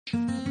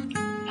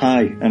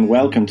Hi, and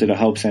welcome to the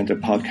Hope Centre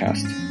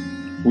podcast.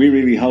 We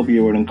really hope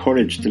you were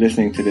encouraged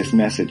listening to this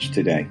message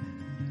today.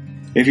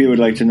 If you would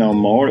like to know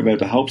more about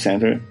the Hope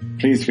Centre,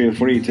 please feel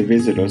free to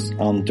visit us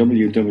on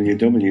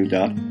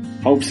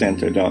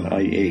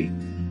www.hopecentre.ie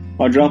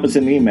or drop us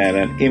an email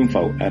at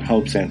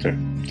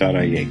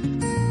info@hopecentre.ie.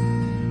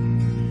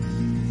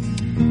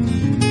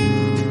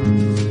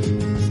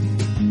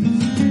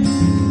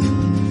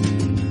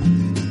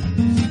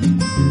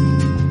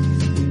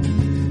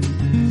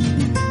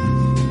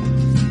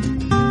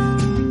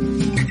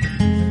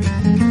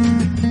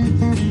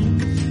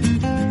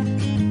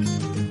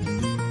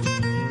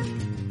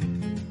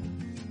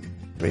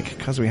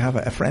 Because we have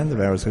a friend of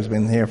ours who's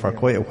been here for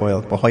quite a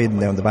while, but hiding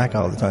down the back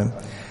all the time,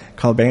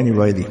 called Bernie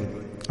Riley.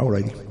 Oh,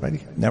 Riley.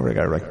 Never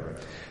got it right.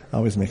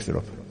 Always mix it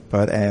up.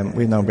 But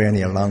we've known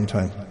Bernie a long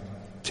time.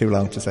 Too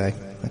long to say.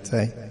 I'd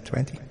say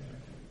 20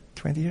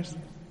 years?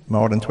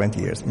 More than 20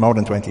 years.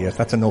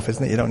 That's enough,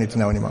 isn't it? You don't need to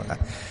know any more.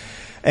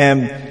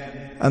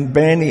 And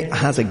Bernie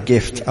has a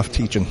gift of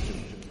teaching.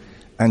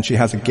 And she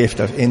has a gift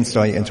of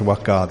insight into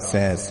what God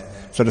says.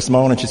 So this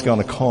morning she's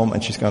going to come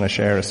and she's going to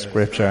share a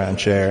scripture and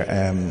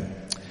share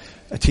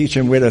a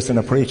teaching with us and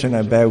a preaching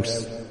about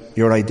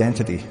your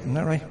identity. Isn't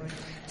that right?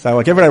 So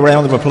I'll give her a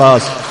round of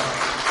applause.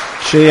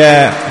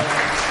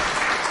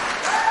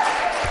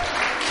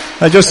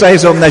 I just say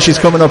something as she's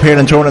coming up here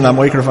and turning that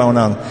microphone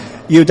on.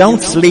 You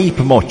don't sleep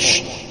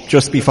much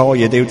just before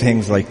you do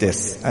things like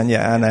this. And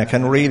it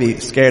can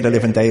really scare the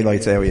living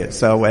daylights out of you.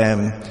 So,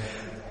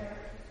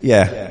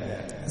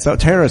 So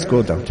Tara's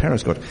good though.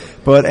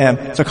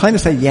 But, so kind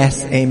of say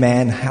yes,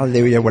 amen,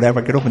 hallelujah,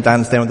 whatever. Get up and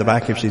dance down the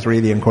back if she's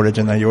really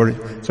encouraging her.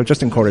 So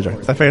just encourage her.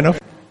 Is that fair enough?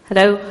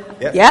 Hello?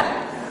 Yeah.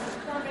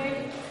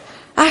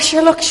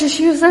 Sure, look,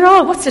 she's at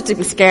all. What's it to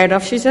be scared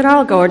of? She's at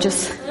all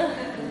gorgeous.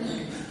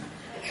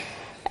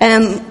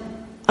 I'm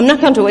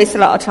not going to waste a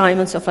lot of time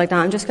and stuff like that.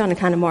 I'm just going to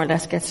kind of more or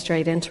less get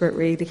straight into it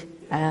really.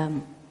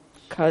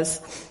 Because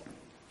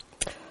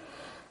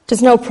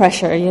there's no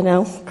pressure,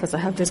 because I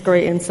have this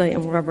great insight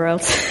and whatever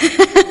else.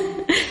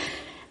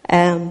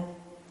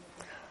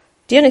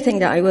 The only thing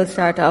that I will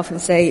start off and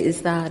say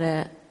is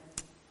that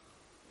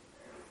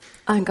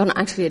I'm going to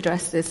actually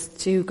address this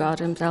to God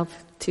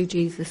himself, to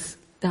Jesus,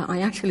 that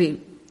I actually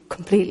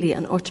completely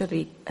and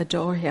utterly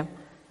adore him.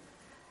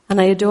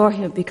 And I adore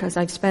him because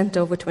I've spent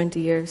over 20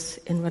 years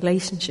in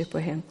relationship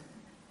with him.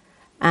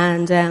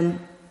 And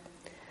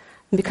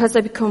because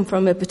I come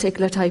from a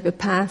particular type of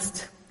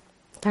past,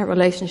 that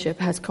relationship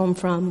has come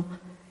from,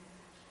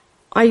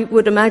 I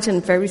would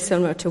imagine, very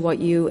similar to what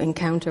you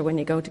encounter when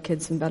you go to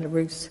Kids in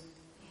Belarus.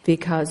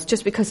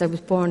 Because I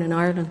was born in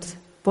Ireland.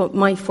 But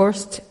my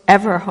first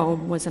ever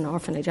home was an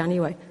orphanage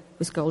anyway. It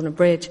was Golden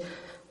Bridge.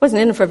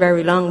 Wasn't in it for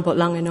very long, but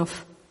long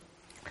enough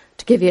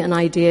to give you an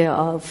idea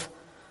of,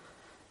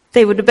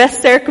 they were the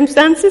best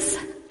circumstances.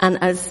 And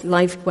as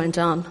life went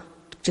on,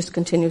 it just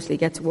continuously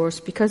gets worse.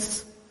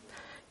 Because,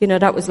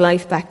 that was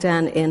life back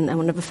then. And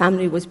whenever a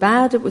family was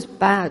bad, it was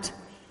bad.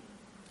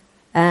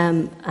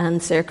 And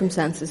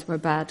circumstances were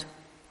bad.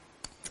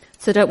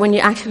 So that when you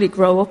actually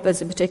grow up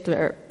as a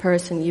particular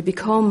person, you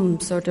become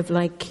sort of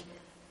like,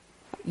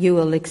 you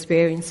will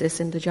experience this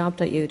in the job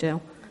that you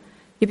do.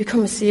 You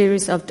become a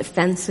series of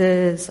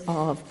defenses,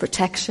 of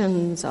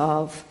protections,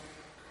 of,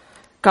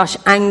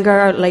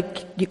 anger,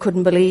 like you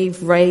couldn't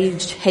believe,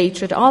 rage,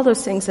 hatred, all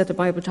those things that the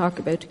Bible talks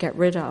about to get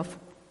rid of.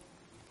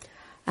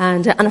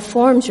 And it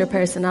forms your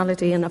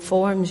personality, and it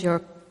forms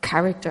your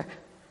character,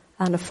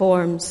 and it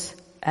forms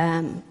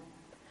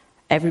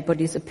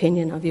everybody's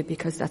opinion of you,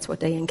 because that's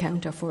what they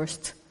encounter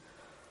first.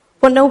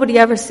 What nobody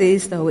ever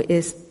sees, though,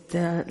 is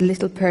the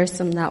little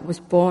person that was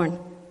born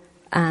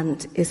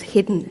and is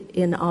hidden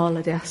in all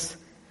of this.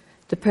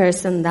 The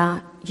person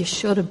that you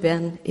should have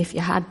been if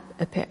you had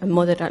a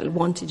mother that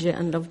wanted you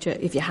and loved you,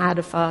 if you had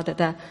a father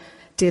that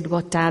did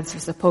what dads are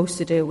supposed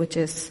to do, which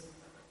is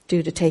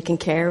do the taking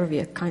care of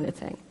you kind of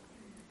thing.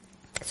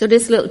 So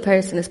this little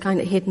person is kind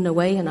of hidden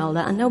away and all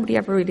that, and nobody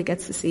ever really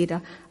gets to see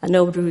that, and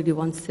nobody really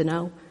wants to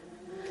know.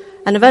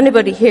 And if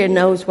anybody here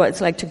knows what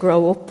it's like to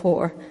grow up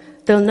poor,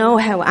 they'll know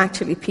how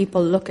actually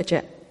people look at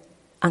you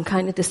and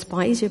kind of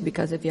despise you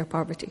because of your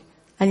poverty.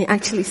 And you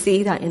actually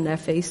see that in their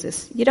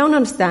faces. You don't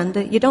understand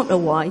it. You don't know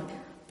why.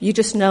 You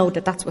just know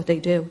that that's what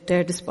they do.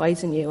 They're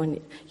despising you. And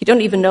you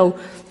don't even know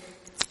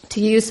to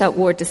use that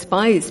word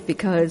despise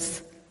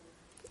because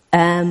you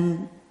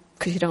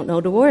don't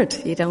know the word.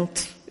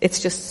 It's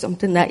just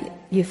something that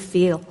you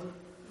feel.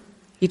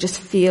 You just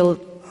feel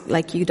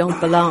like you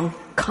don't belong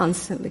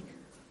constantly.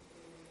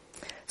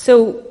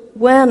 So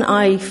when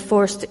I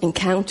first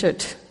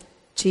encountered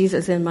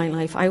Jesus in my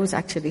life, I was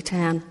actually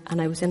 10,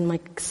 and I was in my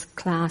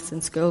class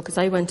in school, because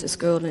I went to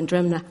school in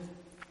Drimna,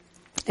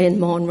 in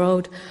Maughan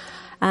Road.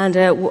 And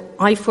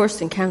I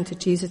first encountered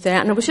Jesus there,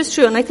 and it was just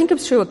true, and I think it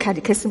was through a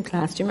catechism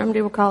class. Do you remember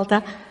they were called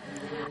that?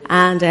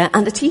 And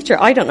the teacher,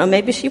 I don't know,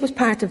 maybe she was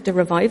part of the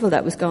revival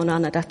that was going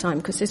on at that time,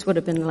 because this would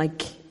have been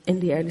like in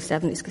the early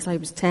 70s, because I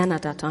was 10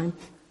 at that time.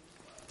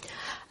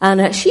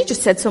 And she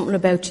just said something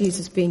about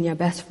Jesus being your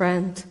best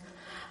friend.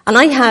 And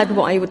I had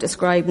what I would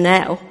describe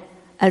now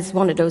as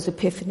one of those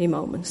epiphany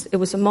moments. It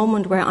was a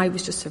moment where I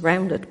was just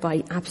surrounded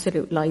by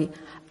absolute light,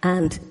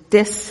 and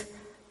this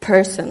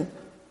person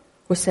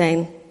was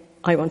saying,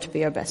 I want to be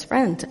your best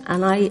friend.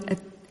 And I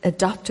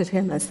adopted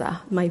him as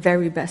that, my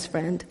very best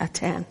friend at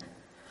 10.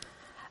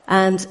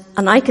 And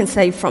I can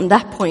say from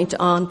that point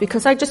on,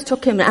 because I just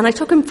took him, and I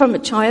took him from a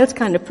child's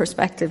kind of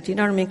perspective, do you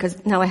know what I mean?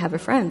 Because now I have a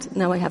friend,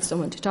 now I have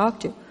someone to talk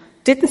to.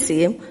 Didn't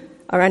see him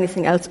or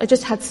anything else, I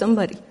just had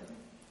somebody.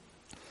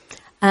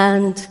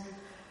 And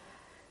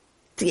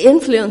the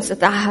influence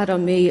that had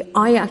on me,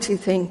 I actually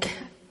think,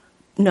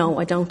 no,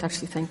 I don't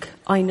actually think.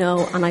 I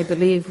know and I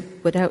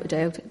believe without a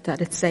doubt that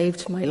it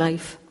saved my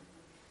life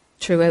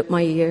throughout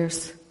my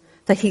years.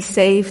 That he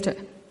saved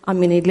it. I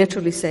mean, he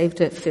literally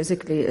saved it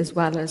physically as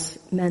well as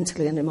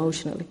mentally and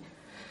emotionally.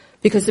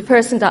 Because the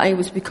person that I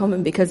was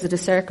becoming, because of the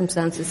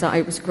circumstances that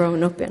I was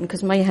growing up in,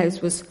 because my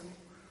house was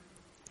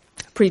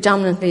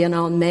predominantly an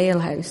all-male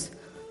house.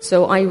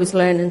 So I was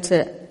learning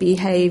to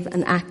behave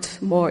and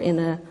act more in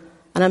a...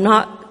 And I'm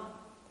not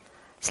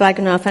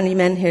slagging off any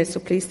men here, so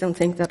please don't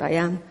think that I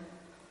am.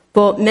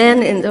 But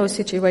men in those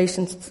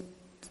situations,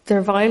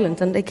 they're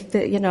violent, and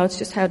they, you know, it's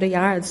just how they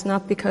are. It's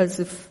not because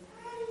of,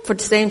 for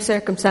the same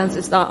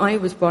circumstances that I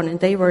was born in.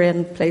 They were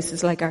in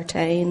places like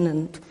Artane,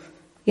 and,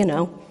 you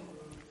know.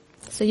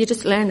 So you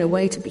just learn a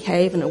way to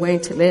behave and a way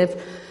to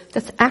live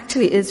that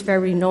actually is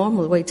very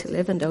normal way to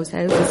live in those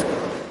houses.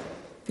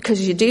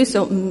 Because you do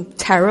something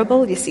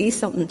terrible, you see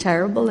something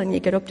terrible, and you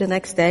get up the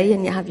next day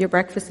and you have your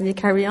breakfast and you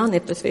carry on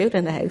if there's food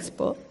in the house.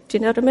 But do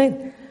you know what I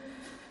mean?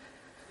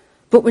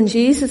 But when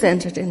Jesus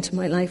entered into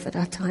my life at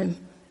that time,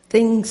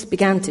 things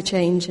began to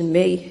change in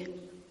me.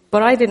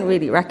 But I didn't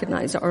really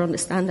recognize it or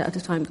understand it at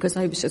the time because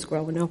I was just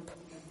growing up.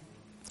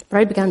 But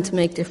I began to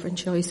make different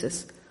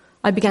choices.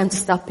 I began to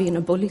stop being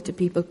a bully to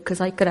people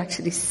because I could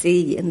actually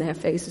see in their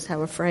faces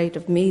how afraid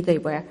of me they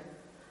were.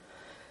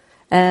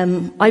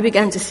 I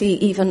began to see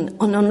even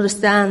and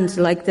understand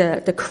like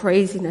the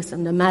craziness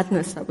and the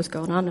madness that was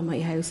going on in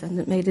my house, and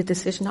it made a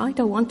decision. I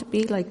don't want to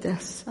be like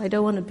this. I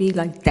don't want to be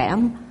like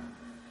them.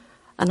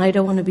 And I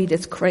don't want to be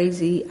this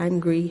crazy,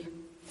 angry,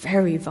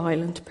 very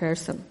violent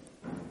person.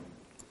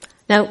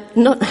 Now,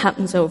 nothing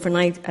happens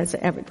overnight, as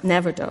it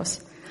never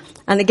does.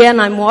 And again,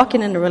 I'm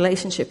walking in a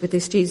relationship with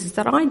this Jesus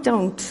that I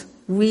don't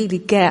really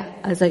get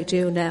as I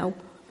do now.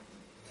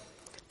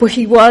 But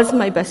he was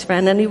my best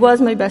friend, and he was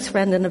my best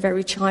friend in a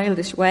very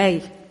childish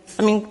way.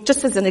 I mean,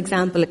 just as an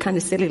example, a kind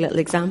of silly little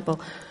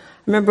example. I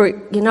remember,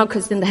 you know,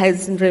 because in the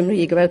houses in Rimley,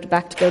 you go out the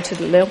back to go to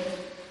the loo.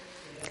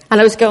 And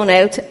I was going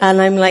out,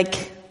 and I'm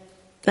like,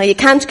 now you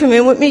can't come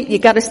in with me, you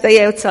got to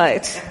stay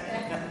outside.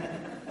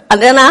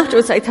 And then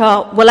afterwards I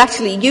thought, well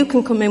actually you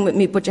can come in with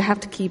me, but you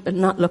have to keep and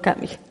not look at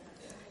me.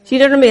 Do you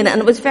know what I mean? And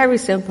it was very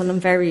simple and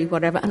very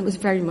whatever, and it was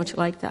very much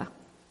like that.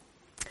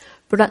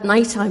 But at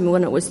night time,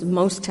 when it was the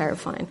most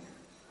terrifying,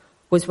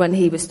 was when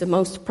he was the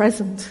most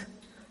present,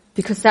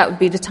 because that would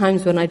be the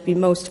times when I'd be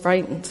most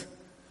frightened.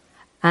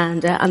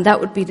 And that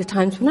would be the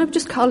times when I would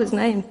just call his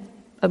name.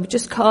 I would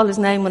just call his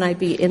name when I'd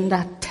be in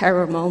that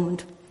terror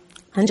moment.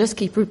 And just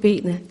keep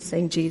repeating it,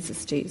 saying,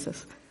 Jesus,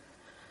 Jesus.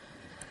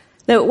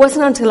 Now, it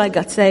wasn't until I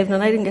got saved,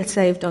 and I didn't get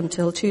saved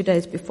until 2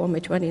 days before my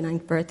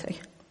 29th birthday.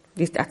 At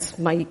least that's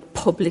my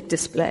public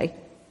display.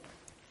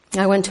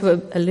 I went to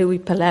a Louis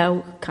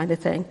Palau kind of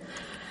thing.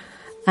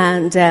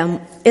 And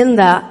in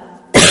that,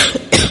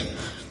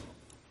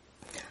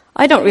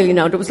 I don't really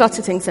know. There was lots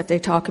of things that they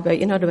talk about,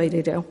 you know the way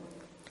they do.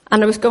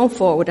 And I was going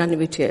forward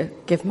anyway to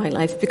give my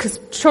life, because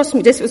trust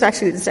me, this was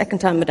actually the second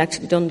time I'd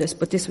actually done this,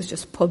 but this was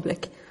just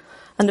public.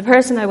 And the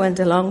person I went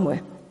along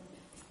with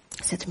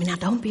said to me, now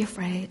don't be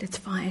afraid, it's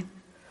fine.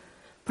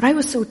 But I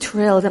was so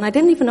thrilled, and I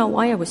didn't even know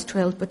why I was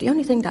thrilled, but the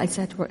only thing that I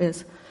said to her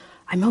is,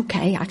 I'm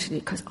okay actually,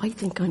 because I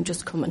think I'm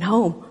just coming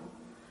home.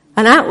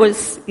 And that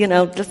was, you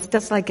know,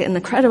 that's like an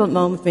incredible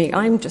moment for me.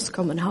 I'm just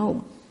coming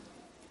home.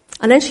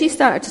 And then she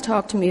started to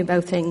talk to me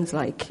about things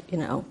like, you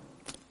know,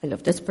 I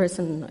love this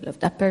person, I love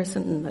that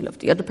person, I love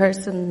the other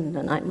person,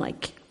 and I'm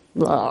like,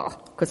 blah,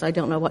 because I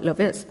don't know what love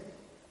is.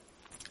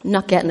 I'm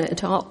not getting it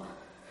at all.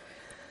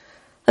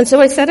 And so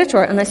I said it to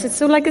her, and I said,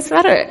 so like, is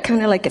that a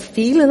kind of like a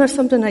feeling or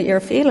something that you're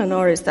feeling,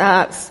 or is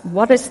that,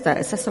 what is that?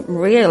 Is that something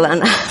real?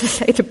 And I have to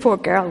say the poor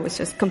girl was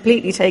just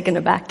completely taken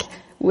aback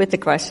with the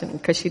question,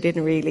 because she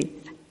didn't really,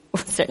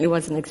 certainly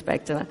wasn't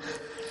expecting it.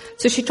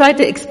 So she tried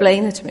to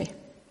explain it to me.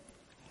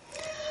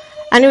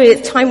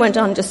 Anyway, time went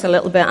on just a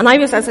little bit, and I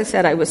was, as I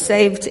said, I was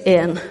saved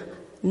in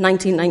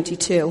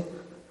 1992.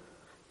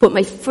 But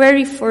my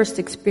very first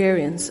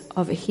experience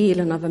of a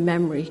healing of a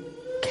memory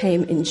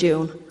came in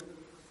June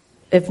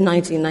of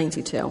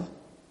 1992,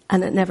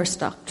 and it never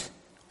stopped,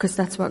 because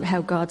that's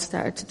how God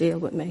started to deal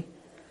with me.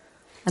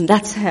 And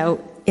that's how,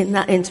 in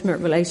that intimate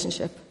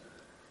relationship,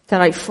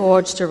 that I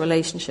forged a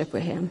relationship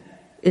with him,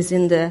 is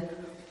in the,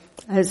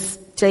 as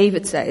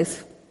David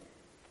says,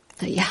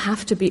 that you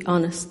have to be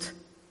honest,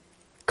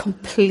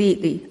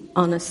 completely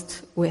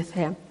honest with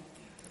him.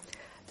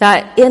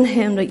 That in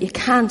him, that you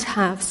can't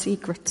have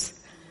secrets,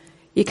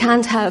 you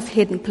can't have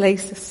hidden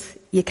places,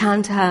 you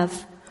can't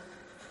have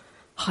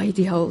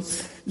hidey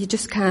holes. You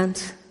just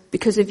can't.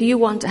 Because if you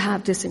want to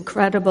have this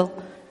incredible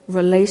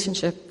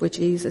relationship with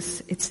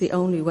Jesus, it's the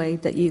only way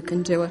that you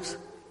can do it.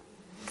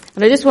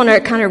 And I just want to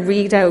kind of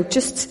read out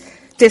just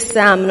this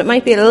psalm, and it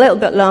might be a little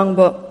bit long,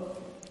 but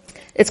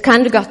it's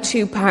kind of got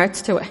two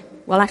parts to it.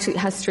 Well, actually it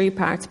has three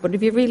parts, but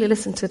if you really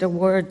listen to the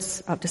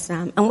words of the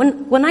psalm,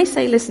 and when I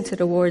say listen to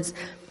the words,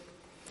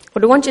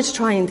 what I want you to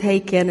try and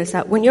take in is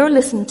that when you're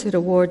listening to the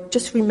word,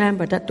 just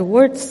remember that the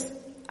words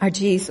are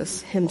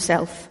Jesus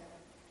himself.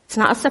 It's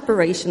not a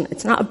separation.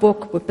 It's not a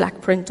book with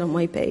black print on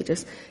white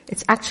pages.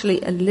 It's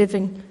actually a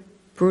living,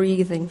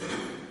 breathing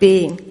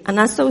being. And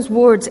as those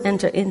words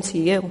enter into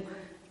you,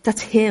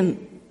 that's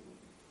him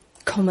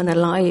coming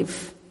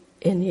alive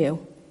in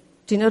you.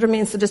 Do you know what I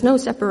mean? So there's no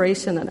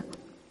separation in it.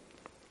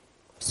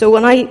 So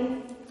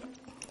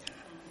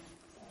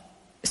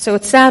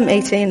it's Psalm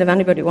 18 if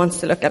anybody wants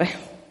to look at it.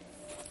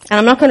 And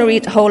I'm not going to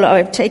read the whole lot.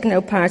 I've taken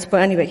out parts,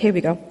 but anyway, here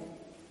we go.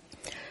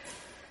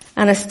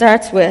 And it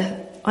starts with,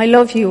 I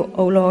love you,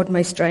 O Lord,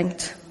 my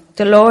strength.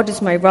 The Lord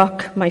is my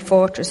rock, my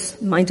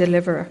fortress, my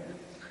deliverer.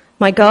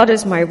 My God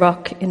is my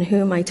rock in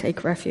whom I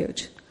take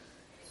refuge.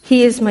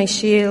 He is my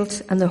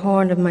shield and the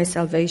horn of my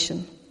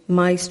salvation,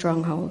 my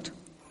stronghold.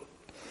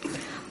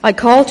 I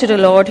call to the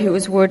Lord who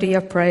is worthy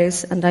of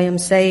praise, and I am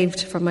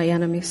saved from my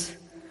enemies.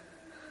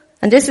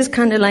 And this is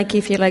kind of like,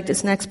 if you like,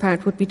 this next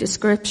part would be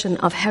description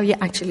of how you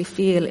actually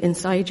feel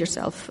inside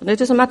yourself. And it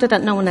doesn't matter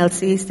that no one else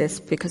sees this,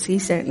 because he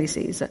certainly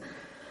sees it.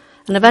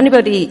 And if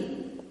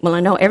anybody, well, I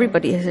know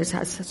everybody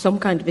has some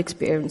kind of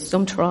experience,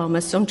 some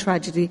trauma, some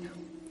tragedy.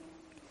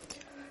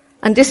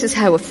 And this is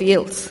how it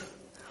feels.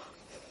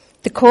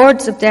 The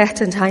cords of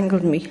death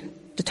entangled me.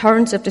 The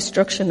torrents of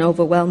destruction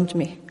overwhelmed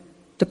me.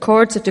 The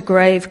cords of the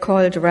grave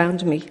coiled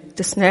around me.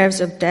 The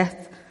snares of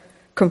death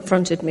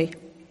confronted me.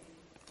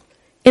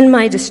 In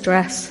my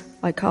distress,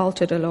 I called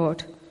to the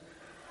Lord.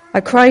 I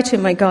cried to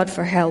my God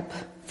for help.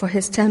 For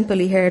his temple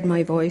he heard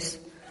my voice.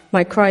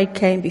 My cry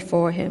came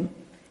before him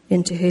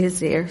into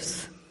his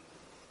ears.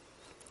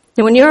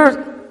 Now when you're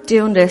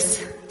doing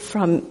this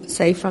from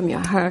your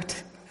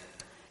heart,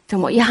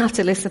 then what you have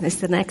to listen is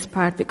the next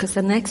part, because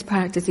the next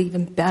part is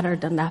even better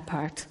than that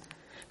part.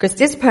 Because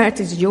this part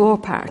is your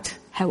part,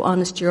 how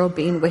honest you're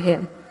being with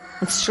him,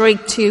 and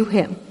straight to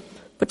him.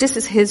 But this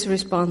is his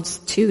response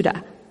to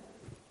that.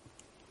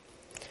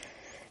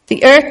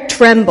 The earth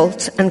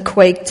trembled and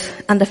quaked,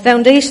 and the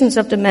foundations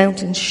of the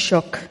mountains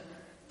shook.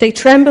 They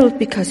trembled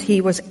because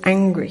he was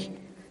angry.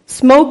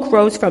 Smoke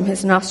rose from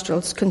his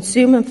nostrils,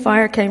 consuming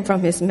fire came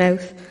from his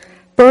mouth,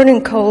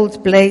 burning coals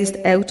blazed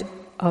out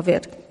of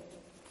it.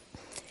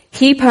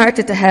 He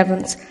parted the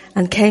heavens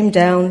and came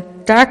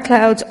down, dark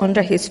clouds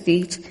under his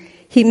feet.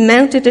 He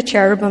mounted the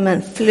cherubim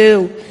and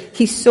flew.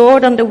 He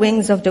soared on the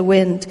wings of the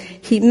wind.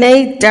 He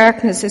made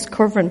darkness his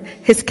covering,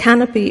 his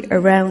canopy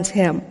around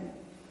him.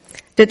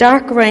 The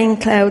dark rain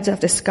clouds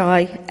of the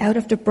sky, out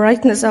of the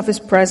brightness of his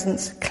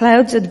presence,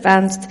 clouds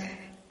advanced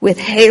with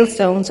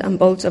hailstones and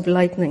bolts of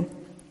lightning.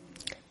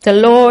 The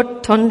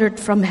Lord thundered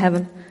from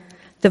heaven.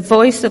 The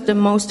voice of the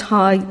Most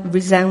High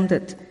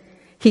resounded.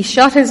 He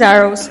shot his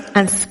arrows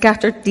and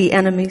scattered the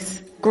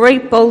enemies.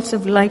 Great bolts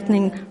of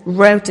lightning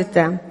routed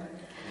them.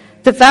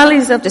 The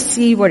valleys of the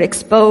sea were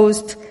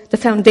exposed. The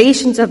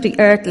foundations of the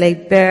earth lay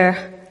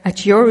bare.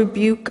 At your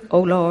rebuke,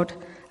 O Lord,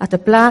 at the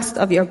blast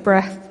of your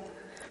breath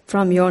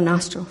from your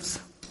nostrils.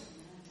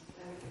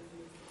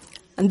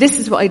 And this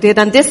is what I did,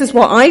 and this is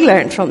what I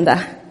learned from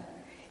that.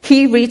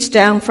 He reached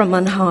down from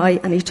on high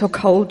and he took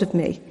hold of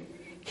me.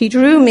 He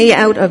drew me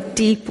out of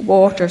deep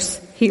waters.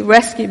 He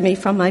rescued me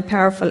from my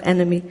powerful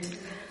enemy,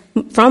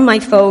 from my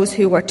foes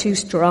who were too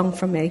strong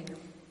for me.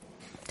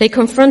 They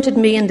confronted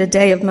me in the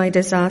day of my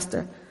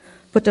disaster,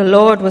 but the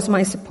Lord was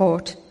my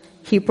support.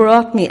 He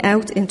brought me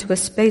out into a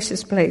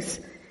spacious place.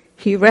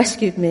 He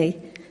rescued me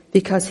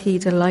because he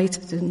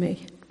delighted in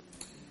me.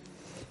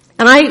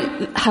 And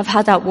I have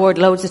had that word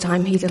loads of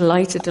times, he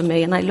delighted in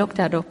me, and I looked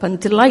that up, and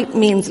delight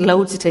means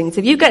loads of things.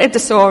 If you get a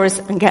thesaurus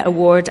and get a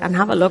word and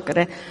have a look at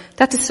it,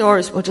 that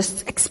thesaurus will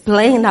just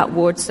explain that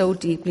word so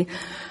deeply.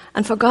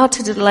 And for God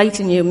to delight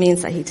in you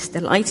means that he's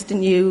delighted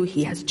in you,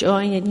 he has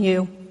joy in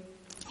you,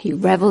 he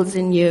revels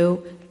in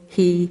you,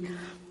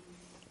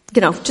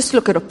 just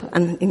look it up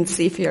and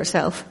see for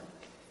yourself.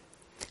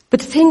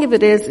 But the thing of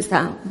it is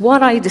that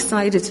what I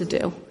decided to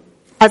do,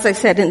 as I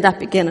said in that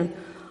beginning,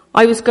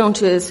 I was going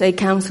to say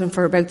counselling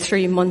for about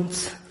 3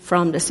 months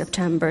from the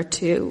September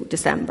to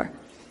December.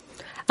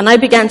 And I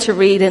began to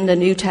read in the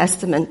New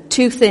Testament.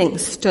 2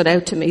 things stood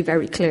out to me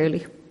very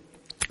clearly.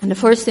 And the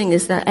first thing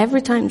is that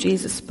every time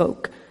Jesus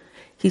spoke,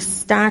 he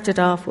started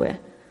off with,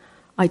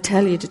 I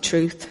tell you the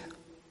truth.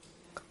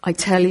 I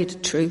tell you the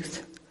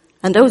truth.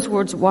 And those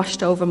words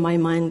washed over my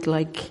mind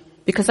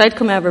because I'd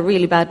come out of a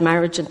really bad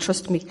marriage, and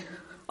trust me,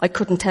 I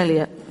couldn't tell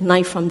you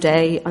night from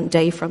day and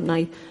day from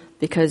night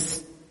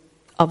because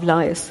of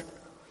lies.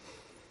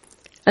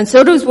 And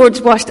so those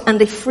words washed, and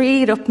they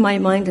freed up my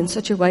mind in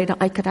such a way that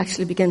I could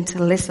actually begin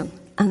to listen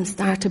and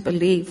start to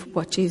believe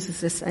what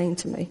Jesus is saying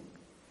to me.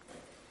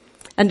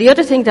 And the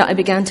other thing that I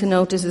began to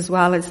notice as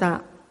well is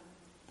that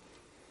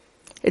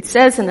It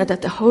says in it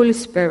that the Holy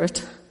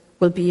Spirit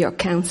will be your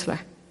counselor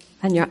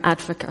and your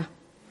advocate.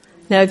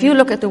 Now, if you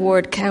look at the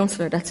word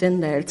counselor that's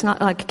in there, it's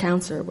not like a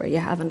counselor where you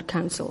have a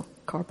council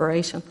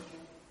corporation.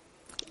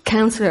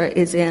 Counselor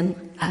is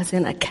as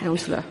in a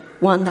counselor,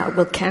 one that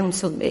will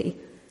counsel me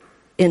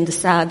in the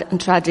sad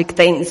and tragic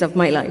things of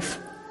my life.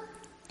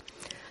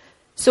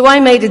 So I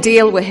made a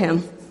deal with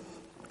him.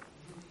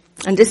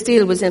 And this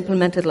deal was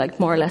implemented like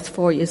more or less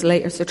 4 years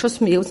later. So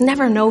trust me, it was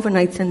never an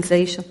overnight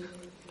sensation.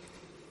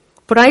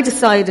 But I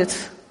decided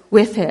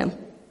with him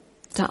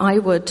that I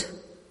would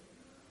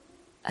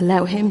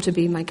allow him to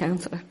be my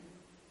counselor.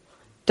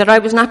 That I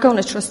was not going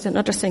to trust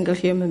another single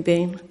human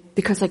being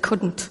because I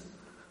couldn't.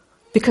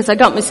 Because I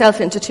got myself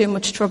into too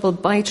much trouble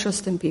by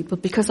trusting people.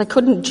 Because I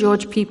couldn't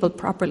judge people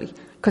properly.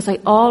 Because I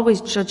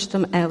always judged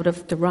them out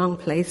of the wrong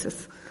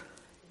places.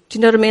 Do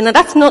you know what I mean? And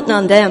that's nothing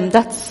on them.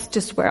 That's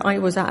just where I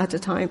was at the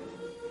time.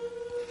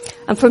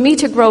 And for me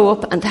to grow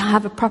up and to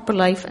have a proper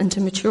life and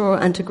to mature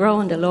and to grow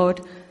in the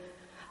Lord,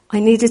 I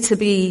needed to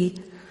be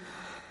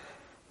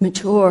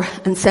mature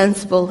and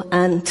sensible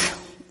and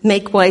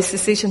make wise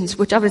decisions,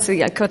 which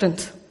obviously I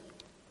couldn't.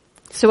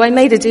 So I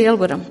made a deal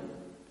with him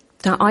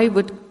that I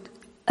would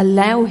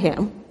allow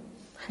him,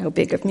 how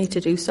big of me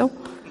to do so,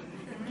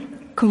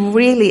 come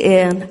really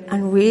in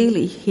and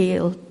really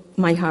heal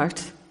my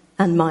heart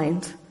and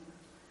mind.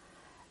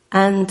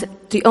 And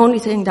the only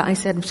thing that I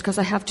said, because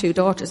I have 2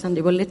 daughters and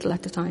they were little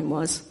at the time,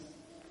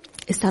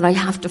 is that I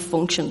have to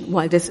function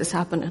while this is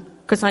happening.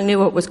 Because I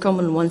knew it was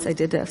coming once I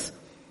did this.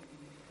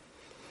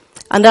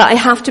 And that I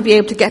have to be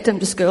able to get them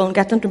to school and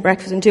get them to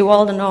breakfast and do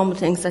all the normal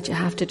things that you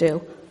have to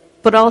do.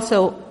 But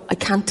also, I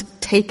can't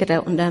take it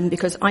out on them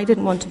because I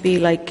didn't want to be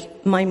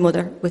like my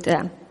mother with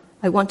them.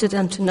 I wanted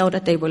them to know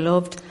that they were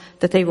loved,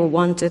 that they were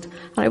wanted.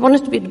 And I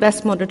wanted to be the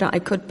best mother that I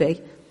could be.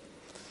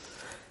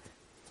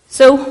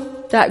 So,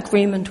 that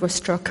agreement was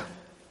struck.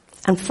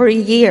 And for a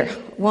year,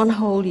 1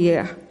 whole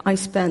year, I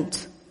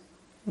spent,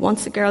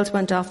 once the girls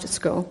went off to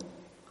school,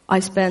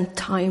 I spent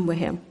time with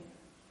him.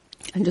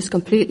 And just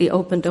completely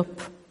opened up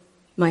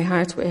my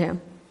heart with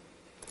him.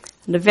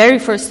 And the very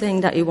first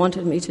thing that he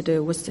wanted me to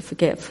do was to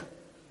forgive.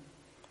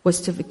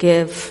 Was to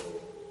forgive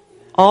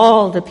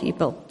all the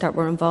people that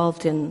were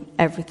involved in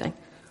everything.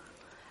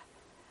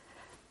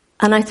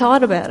 And I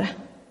thought about it.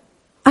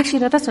 Actually,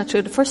 no, that's not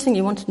true. The first thing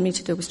he wanted me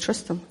to do was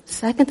trust him. The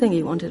second thing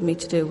he wanted me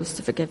to do was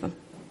to forgive him.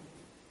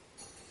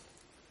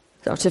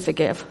 Or to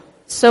forgive.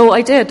 So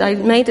I did. I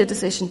made a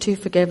decision to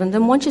forgive. And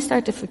then once you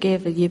start to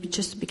forgive, you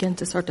just begin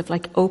to sort of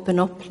like open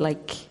up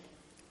like,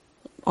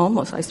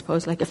 almost, I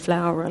suppose, like a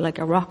flower or like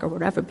a rock or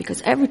whatever,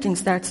 because everything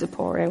starts to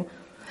pour out.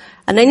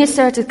 And then you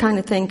start to kind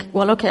of think,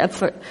 well, okay,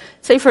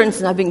 say for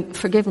instance, I've been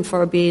forgiven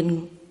for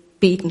being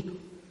beaten.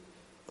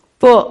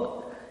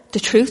 But the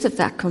truth of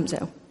that comes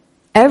out.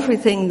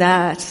 Everything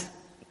that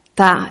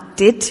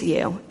did to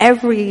you,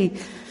 every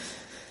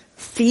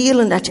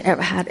feeling that you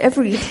ever had,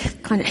 every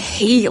kind of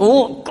hate,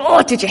 oh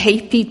God, did you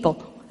hate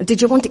people?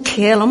 Did you want to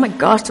kill? Oh my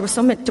gosh, there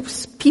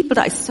was people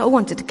that I so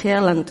wanted to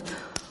kill and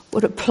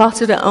would have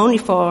plotted it only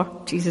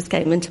for Jesus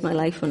came into my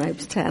life when I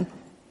was 10.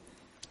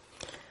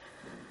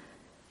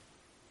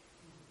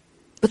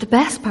 But the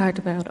best part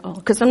about it all,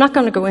 because I'm not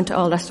going to go into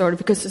all that story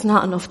because there's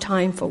not enough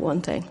time for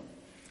one thing.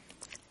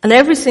 And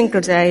every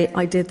single day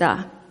I did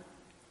that.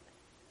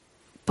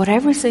 But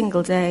every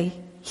single day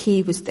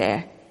he was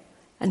there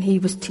and he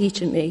was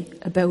teaching me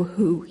about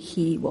who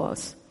he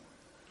was.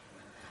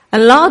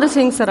 And a lot of the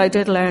things that I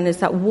did learn is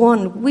that,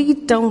 one, we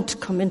don't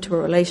come into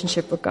a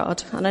relationship with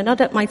God. And I know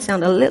that might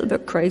sound a little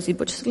bit crazy,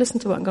 but just listen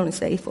to what I'm going to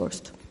say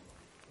first.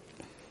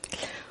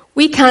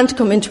 We can't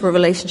come into a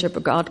relationship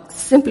with God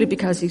simply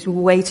because he's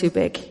way too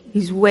big.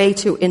 He's way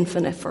too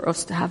infinite for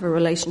us to have a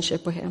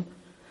relationship with him.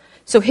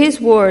 So his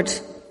word,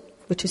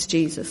 which is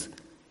Jesus,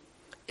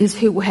 is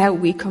how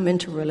we come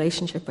into a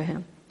relationship with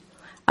him.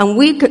 And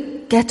we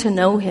get to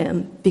know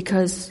him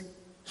because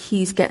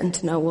he's getting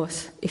to know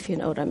us, if you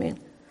know what I mean.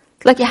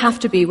 Like you have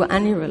to be with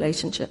any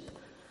relationship.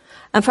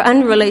 And for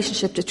any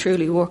relationship to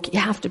truly work, you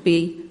have to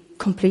be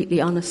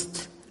completely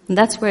honest. And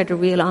that's where the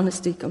real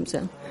honesty comes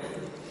in.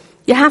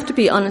 You have to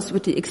be honest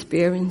with the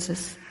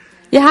experiences.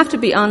 You have to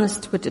be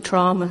honest with the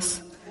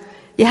traumas.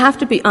 You have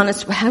to be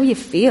honest with how you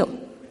feel.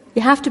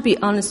 You have to be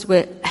honest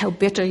with how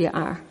bitter you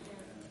are.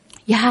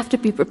 You have to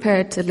be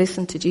prepared to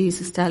listen to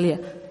Jesus tell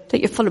you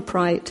that you're full of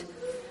pride,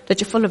 that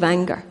you're full of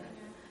anger,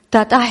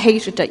 that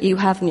hatred that you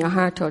have in your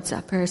heart towards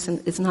that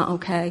person is not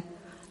okay.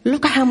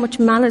 Look at how much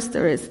malice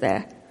there is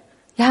there.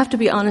 You have to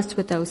be honest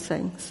with those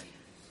things.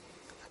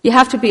 You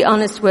have to be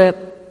honest with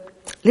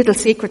little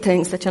secret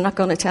things that you're not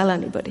going to tell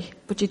anybody.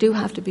 But you do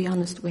have to be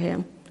honest with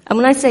him. And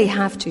when I say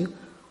have to,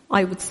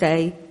 I would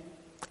say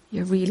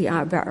you really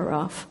are better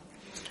off.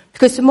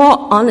 Because the more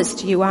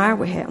honest you are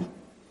with him,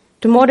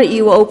 the more that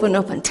you open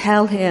up and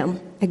tell him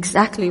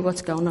exactly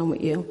what's going on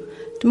with you,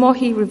 the more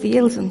he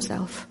reveals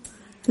himself.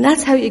 And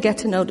that's how you get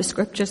to know the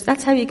scriptures.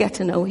 That's how you get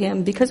to know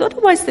him. Because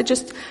otherwise they're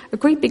just a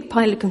great big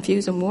pile of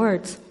confusing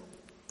words.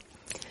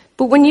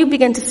 But when you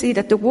begin to see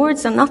that the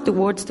words are not the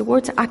words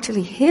are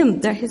actually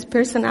him. They're his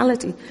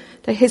personality.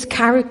 They're his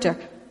character.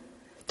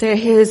 They're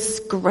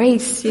His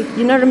grace. You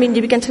know what I mean?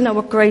 You begin to know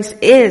what grace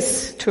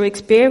is through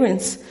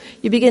experience.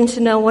 You begin to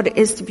know what it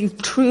is to be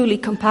truly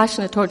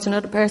compassionate towards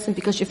another person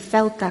because you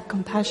felt that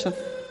compassion.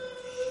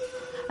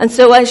 And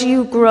so as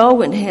you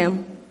grow in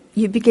Him,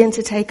 you begin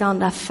to take on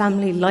that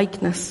family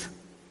likeness,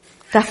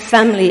 that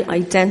family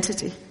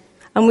identity.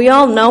 And we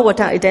all know what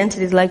that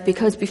identity is like,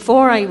 because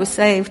before I was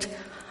saved,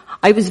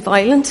 I was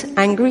violent,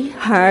 angry,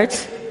 hard,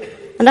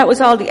 and that was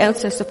all the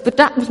outside stuff. But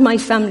that was my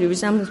family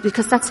resemblance,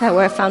 because that's how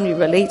our family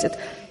related.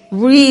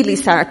 Really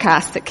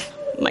sarcastic.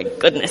 My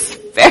goodness,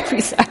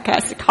 very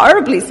sarcastic,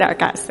 horribly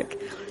sarcastic.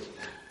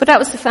 But that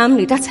was the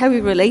family. That's how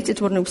we related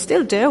to one another. We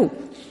still do.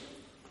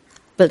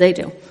 Well, they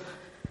do.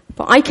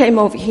 But I came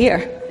over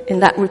here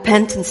in that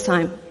repentance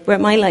time where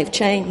my life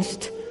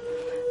changed.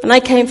 And I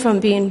came from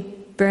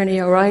being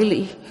Bernie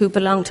O'Reilly, who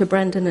belonged to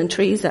Brendan and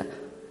Teresa,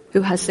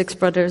 who has 6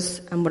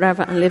 brothers and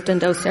whatever, and lived in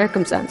those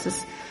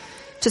circumstances,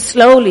 to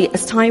slowly,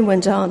 as time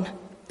went on,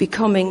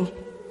 becoming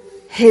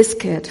His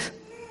kid.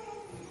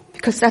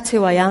 Because that's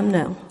who I am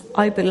now.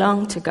 I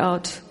belong to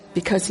God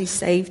because He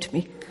saved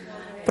me.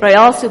 But I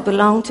also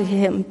belong to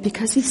Him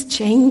because He's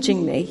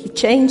changing me. He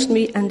changed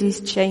me and He's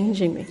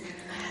changing me.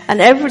 And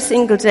every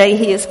single day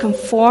He is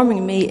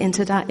conforming me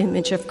into that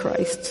image of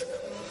Christ.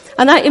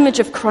 And that image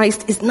of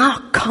Christ is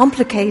not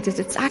complicated.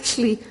 It's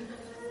actually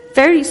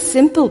very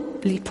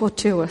simply put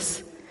to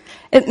us.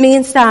 It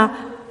means that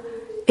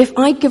if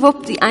I give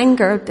up the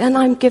anger, then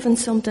I'm given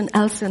something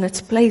else in its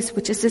place,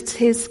 which is it's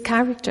His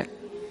character.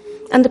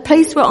 And the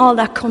place where all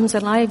that comes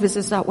alive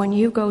is that when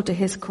you go to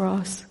His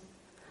cross,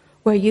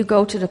 where you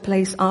go to the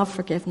place of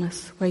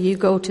forgiveness, where you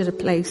go to the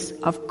place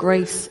of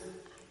grace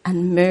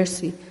and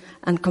mercy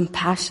and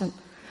compassion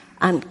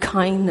and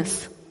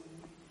kindness.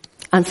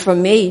 And for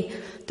me,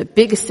 the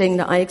biggest thing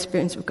that I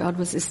experienced with God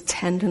was His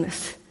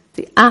tenderness,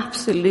 the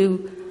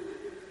absolute,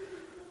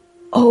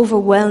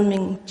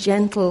 overwhelming,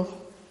 gentle,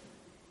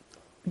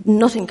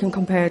 nothing can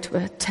compare to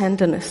a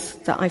tenderness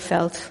that I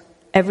felt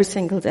every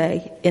single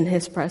day in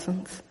His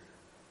presence.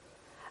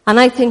 And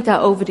I think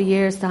that over the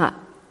years that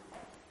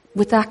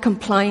with that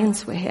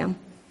compliance with Him,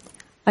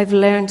 I've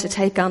learned to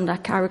take on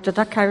that character.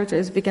 That character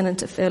is beginning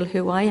to fill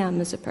who I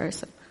am as a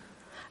person.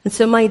 And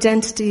so my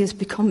identity is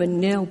becoming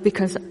new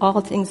because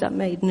all things are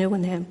made new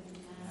in Him.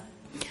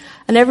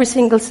 And every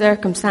single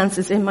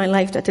circumstances in my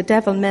life that the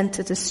devil meant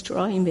to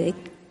destroy me,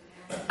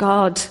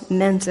 God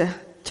meant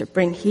to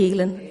bring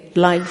healing,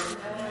 life,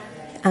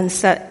 and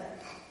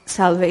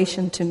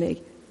salvation to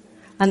me.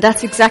 And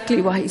that's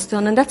exactly what He's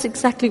done. And that's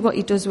exactly what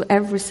He does with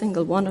every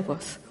single one of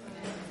us.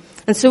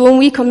 And so when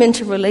we come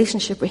into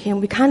relationship with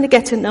Him, we kind of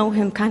get to know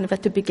Him kind of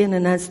at the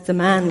beginning as the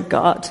man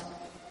God.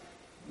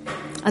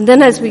 And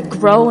then as we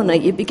grow in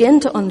it, you begin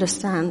to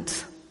understand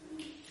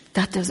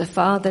that there's a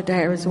Father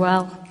there as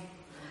well.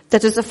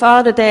 That there's a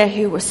Father there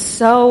who was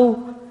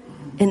so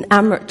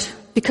enamored.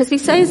 Because He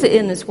says it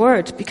in His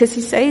Word. Because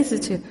He says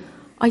it to you.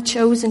 I've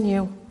chosen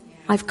you.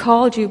 I've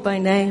called you by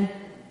name.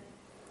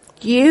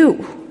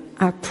 You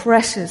are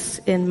precious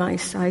in my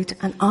sight,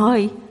 and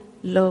I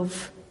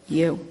love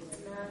you.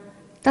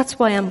 That's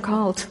why I'm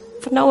called,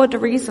 for no other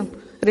reason.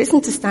 It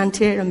isn't to stand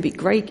here and be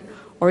great,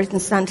 or it isn't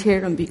to stand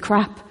here and be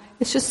crap.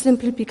 It's just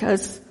simply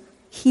because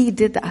He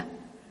did that.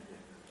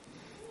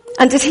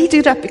 And did He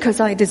do that because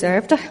I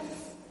deserved it?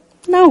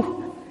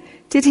 No.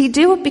 Did He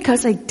do it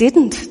because I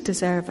didn't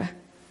deserve it?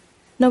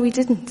 No, He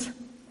didn't.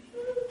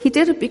 He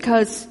did it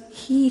because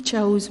He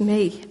chose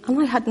me, and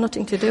I had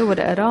nothing to do with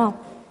it at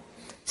all.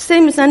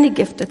 Same as any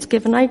gift that's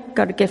given. I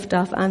got a gift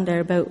off Anne there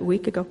about a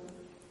week ago.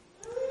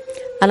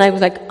 And I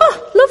was like,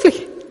 oh,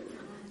 lovely.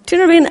 Do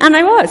you know what I mean? And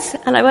I was.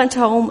 And I went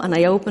home and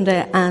I opened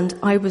it and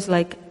I was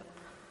like,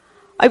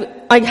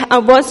 I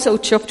was so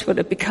chuffed with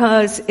it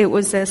because it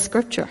was a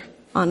scripture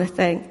on a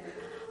thing.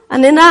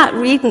 And in that,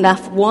 reading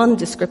that, one,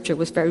 the scripture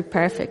was very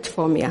perfect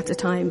for me at the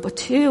time. But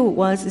two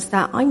is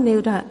that I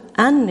knew that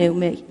Anne knew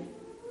me.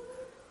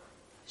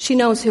 She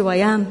knows who I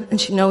am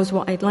and she knows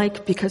what I'd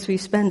like because we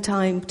spend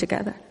time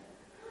together.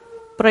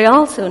 But I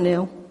also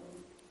knew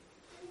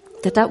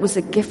that that was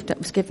a gift that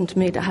was given to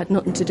me that had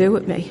nothing to do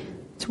with me.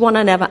 It's one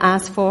I never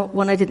asked for,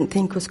 one I didn't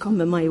think was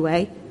coming my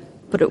way,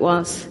 but it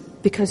was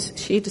because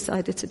she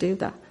decided to do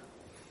that.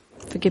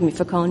 Forgive me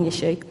for calling you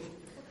she.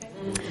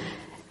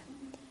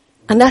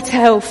 And that's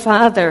how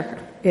Father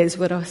is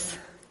with us.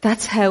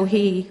 That's how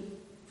He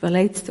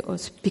relates to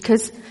us.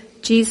 Because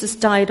Jesus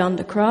died on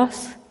the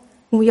cross,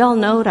 and we all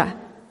know that.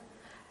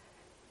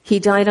 He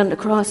died on the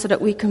cross so that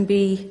we can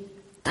be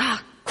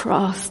that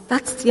cross.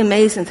 That's the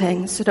amazing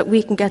thing, so that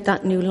we can get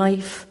that new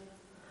life.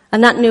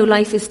 And that new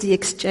life is the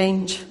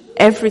exchange.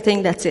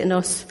 Everything that's in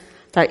us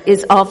that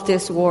is of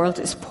this world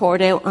is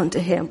poured out onto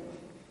Him.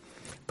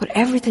 But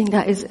everything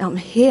that is on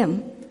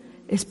Him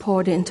is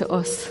poured into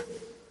us.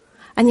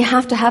 And you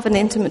have to have an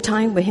intimate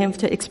time with Him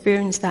to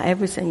experience that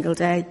every single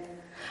day.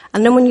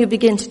 And then when you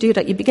begin to do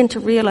that, you begin to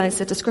realize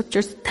that the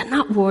scriptures, they're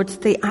not words,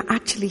 they are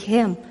actually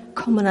Him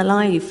coming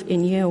alive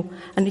in you.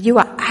 And you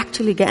are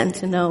actually getting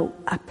to know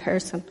a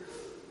person.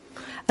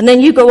 And then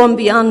you go on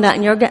beyond that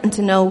and you're getting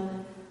to know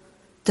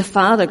the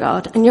Father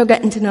God, and you're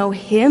getting to know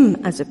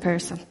him as a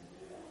person.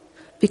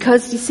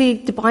 Because you see,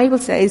 the Bible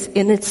says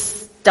in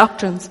its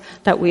doctrines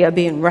that we are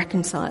being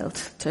reconciled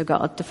to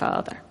God the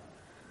Father.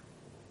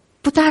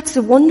 But that's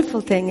a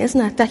wonderful thing,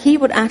 isn't it? That he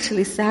would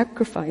actually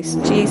sacrifice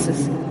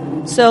Jesus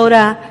so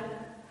that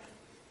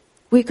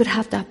we could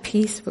have that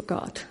peace with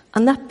God.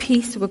 And that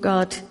peace with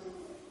God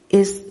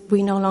is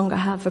we no longer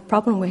have a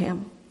problem with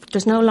him.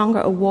 There's no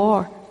longer a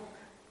war.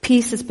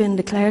 Peace has been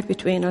declared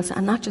between us,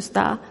 and not just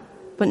that,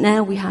 but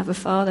now we have a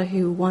Father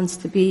who wants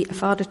to be a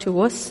father to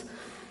us,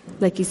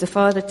 like he's a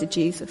father to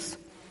Jesus.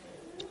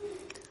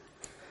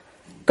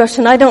 Gosh,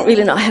 and I don't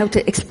really know how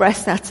to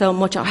express that so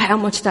much, or how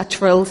much that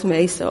thrills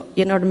me, so,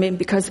 you know what I mean?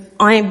 Because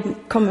I'm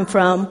coming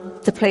from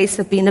the place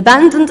of being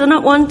abandoned and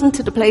not wanting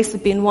to the place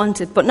of being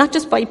wanted, but not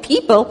just by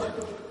people,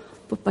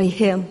 but by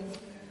him.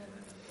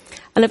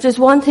 And if there's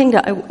one thing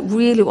that I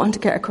really want to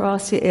get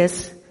across here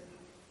is,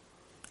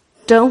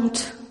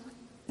 don't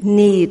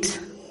need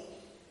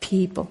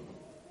people,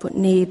 but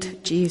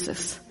need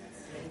Jesus.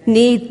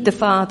 Need the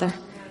Father.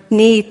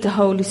 Need the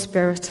Holy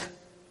Spirit.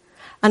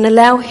 And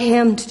allow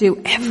him to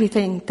do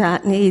everything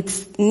that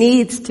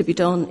needs to be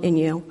done in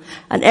you.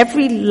 And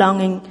every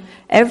longing,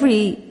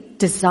 every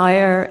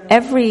desire,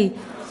 every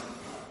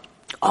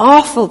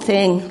awful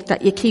thing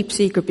that you keep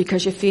secret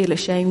because you feel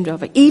ashamed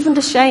of it. Even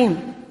the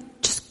shame.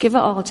 Just give it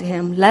all to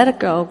him. Let it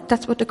go.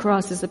 That's what the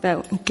cross is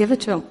about. And give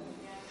it to him.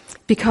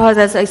 Because,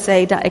 as I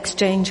say, that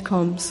exchange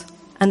comes.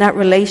 And that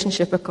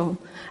relationship will come.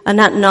 And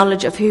that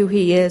knowledge of who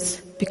he is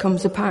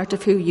becomes a part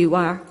of who you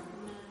are.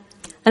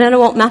 And then it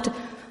won't matter.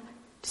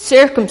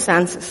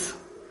 Circumstances.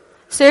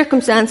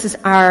 Circumstances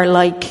are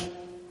like,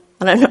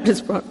 and I know this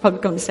is probably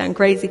going to sound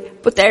crazy,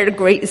 but they're the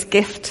greatest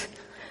gift.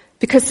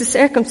 Because the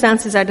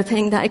circumstances are the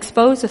thing that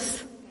expose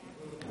us.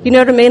 You know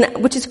what I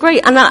mean? Which is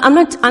great. And I'm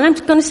going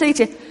to say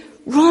to you,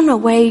 run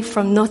away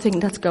from nothing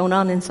that's going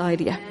on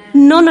inside of you.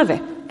 None of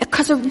it.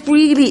 Because it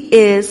really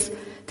is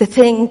the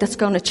thing that's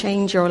going to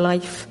change your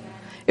life.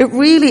 It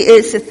really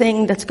is the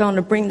thing that's going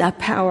to bring that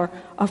power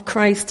of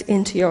Christ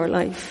into your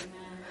life.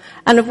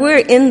 And if we're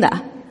in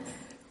that,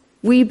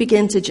 we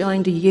begin to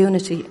join the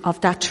unity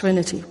of that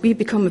Trinity. We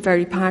become a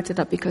very part of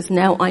that because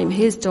now I'm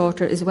his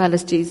daughter as well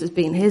as Jesus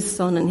being his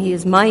son, and he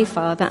is my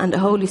Father, and the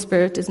Holy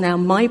Spirit is now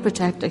my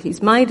protector.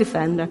 He's my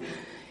defender.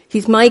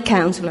 He's my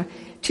counselor.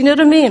 Do you know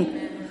what I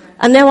mean?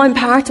 And now I'm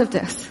part of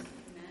this.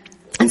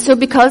 And so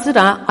because of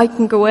that, I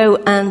can go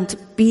out and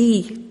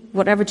be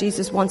whatever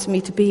Jesus wants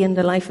me to be in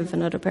the life of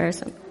another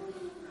person.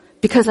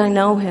 Because I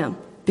know him.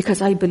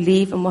 Because I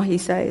believe in what he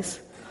says.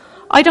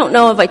 I don't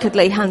know if I could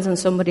lay hands on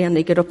somebody and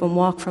they get up and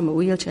walk from a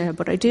wheelchair,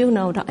 but I do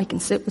know that I can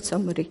sit with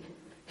somebody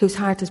whose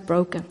heart is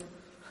broken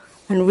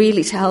and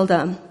really tell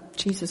them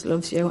Jesus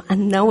loves you,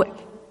 and know it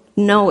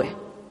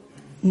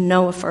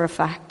for a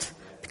fact.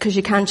 Because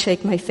you can't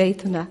shake my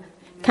faith in that.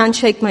 Can't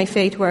shake my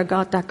faith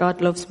that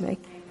God loves me.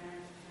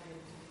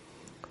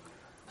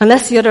 And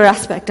that's the other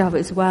aspect of it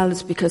as well,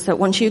 is because that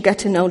once you get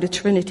to know the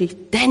Trinity,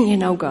 then you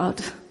know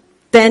God.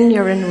 Then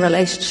you're in a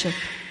relationship.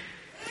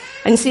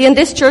 And see, in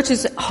this church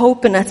is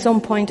hoping at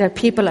some point that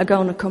people are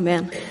going to come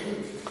in.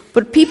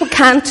 But people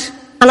can't,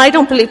 and I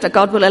don't believe that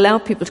God will allow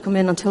people to come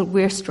in until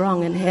we're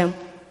strong in him.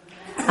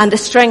 And the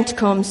strength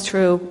comes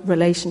through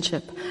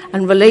relationship.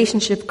 And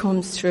relationship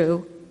comes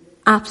through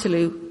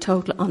absolute,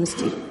 total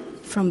honesty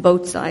from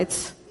both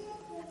sides.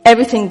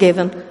 Everything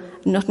given,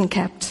 nothing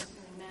kept.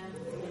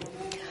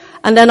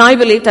 And then I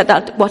believe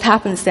that what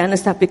happens then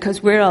is that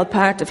because we're all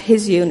part of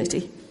his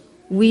unity,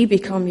 we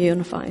become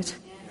unified.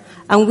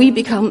 And we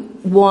become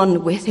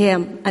one with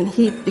him, and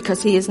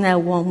because he is now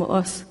one with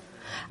us.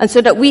 And so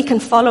that we can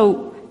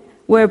follow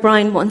where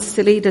Brian wants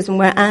to lead us and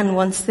where Anne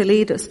wants to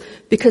lead us.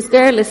 Because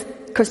they're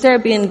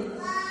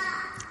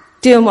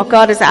doing what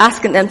God is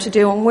asking them to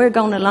do, and we're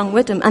going along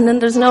with them. And then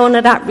there's none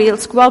of that real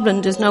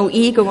squabbling, there's no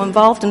ego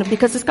involved in it,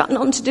 because it's got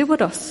nothing to do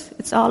with us.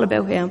 It's all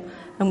about him.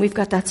 And we've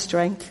got that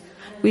strength.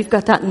 We've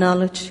got that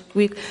knowledge.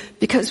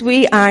 Because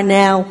we are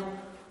now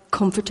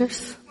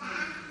comforters.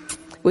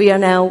 We are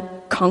now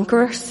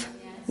conquerors.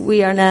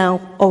 We are now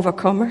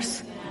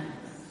overcomers.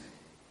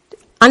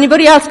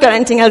 Anybody else got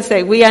anything else to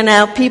say? We are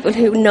now people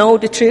who know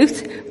the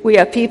truth. We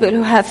are people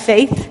who have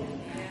faith.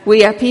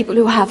 We are people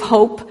who have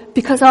hope,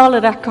 because all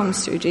of that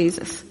comes through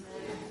Jesus.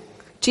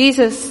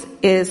 Jesus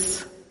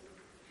is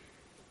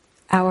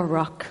our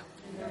rock.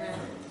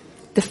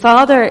 The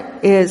Father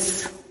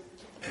is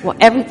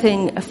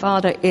everything a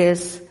father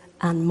is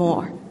and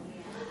more.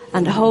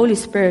 And the Holy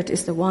Spirit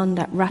is the one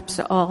that wraps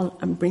it all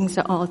and brings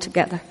it all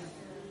together.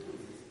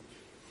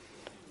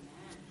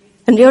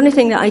 And the only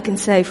thing that I can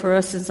say for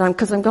us is,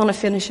 because I'm going to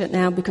finish it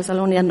now because I'll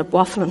only end up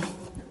waffling.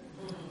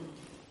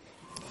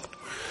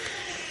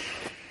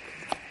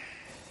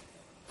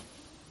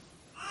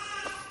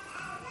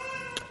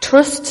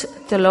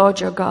 Trust the Lord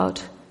your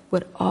God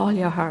with all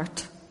your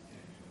heart.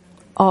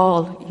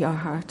 All your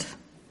heart.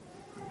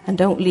 And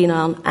don't lean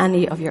on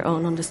any of your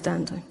own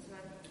understanding.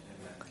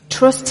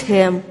 Trust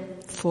him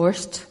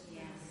first.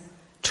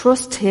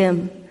 Trust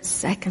him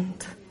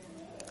second.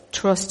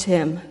 Trust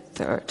him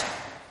third.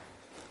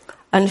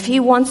 And if he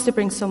wants to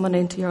bring someone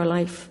into your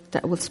life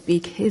that will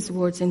speak his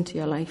words into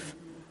your life,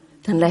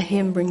 then let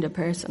him bring the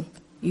person.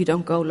 You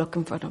don't go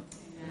looking for them.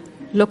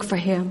 Look for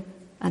him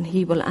and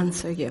he will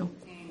answer you.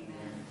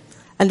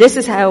 And this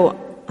is how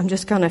I'm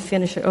just going to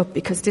finish it up,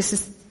 because this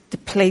is the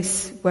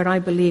place where I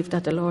believe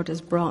that the Lord has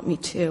brought me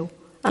to.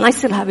 And I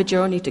still have a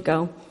journey to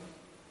go.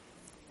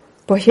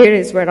 But here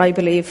is where I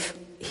believe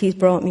he's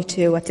brought me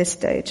to at this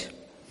stage.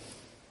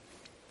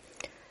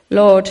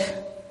 Lord,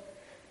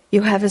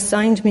 you have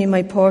assigned me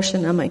my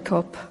portion and my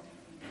cup.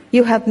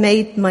 You have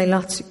made my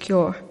lot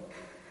secure.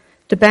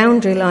 The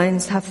boundary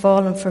lines have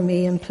fallen for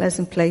me in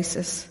pleasant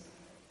places.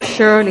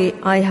 Surely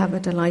I have a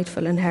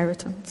delightful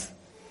inheritance.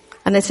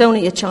 And it's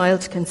only a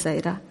child can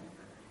say that.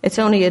 It's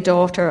only a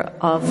daughter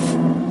of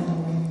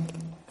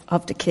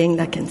the King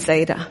that can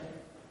say that.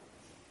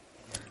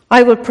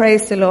 I will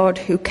praise the Lord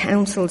who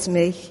counsels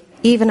me.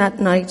 Even at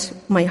night,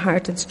 my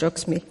heart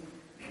instructs me.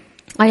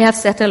 I have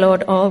set the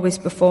Lord always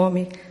before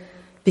me,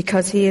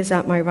 because he is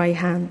at my right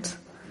hand.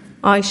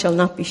 I shall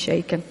not be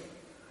shaken.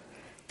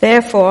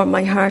 Therefore,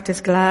 my heart is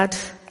glad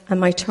and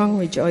my tongue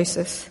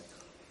rejoices.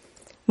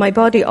 My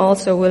body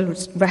also will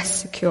rest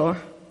secure,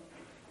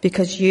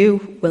 because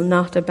you will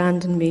not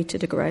abandon me to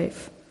the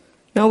grave,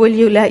 nor will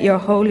you let your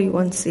Holy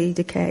One see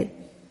decay.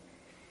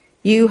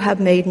 You have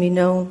made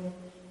known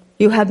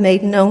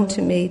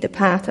to me the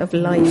path of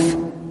life.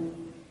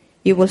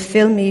 You will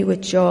fill me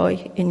with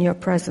joy in your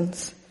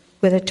presence,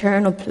 with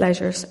eternal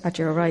pleasures at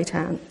your right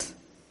hand.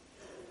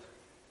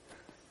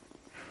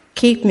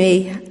 Keep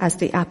me as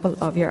the apple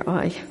of your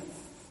eye.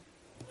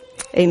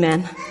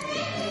 Amen.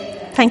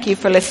 Thank you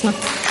for listening.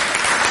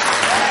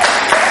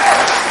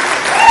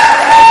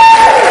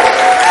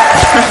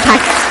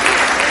 Thanks.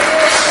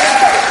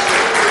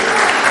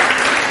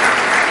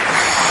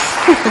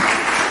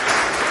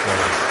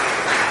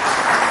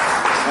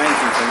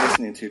 Thank you for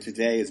listening to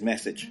today's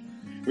message.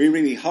 We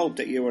really hope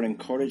that you are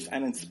encouraged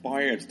and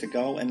inspired to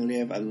go and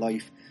live a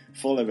life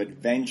full of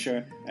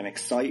adventure and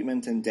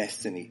excitement and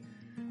destiny,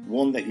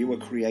 one that you were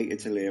created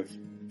to live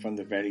from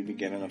the very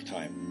beginning of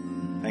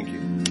time. Thank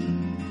you.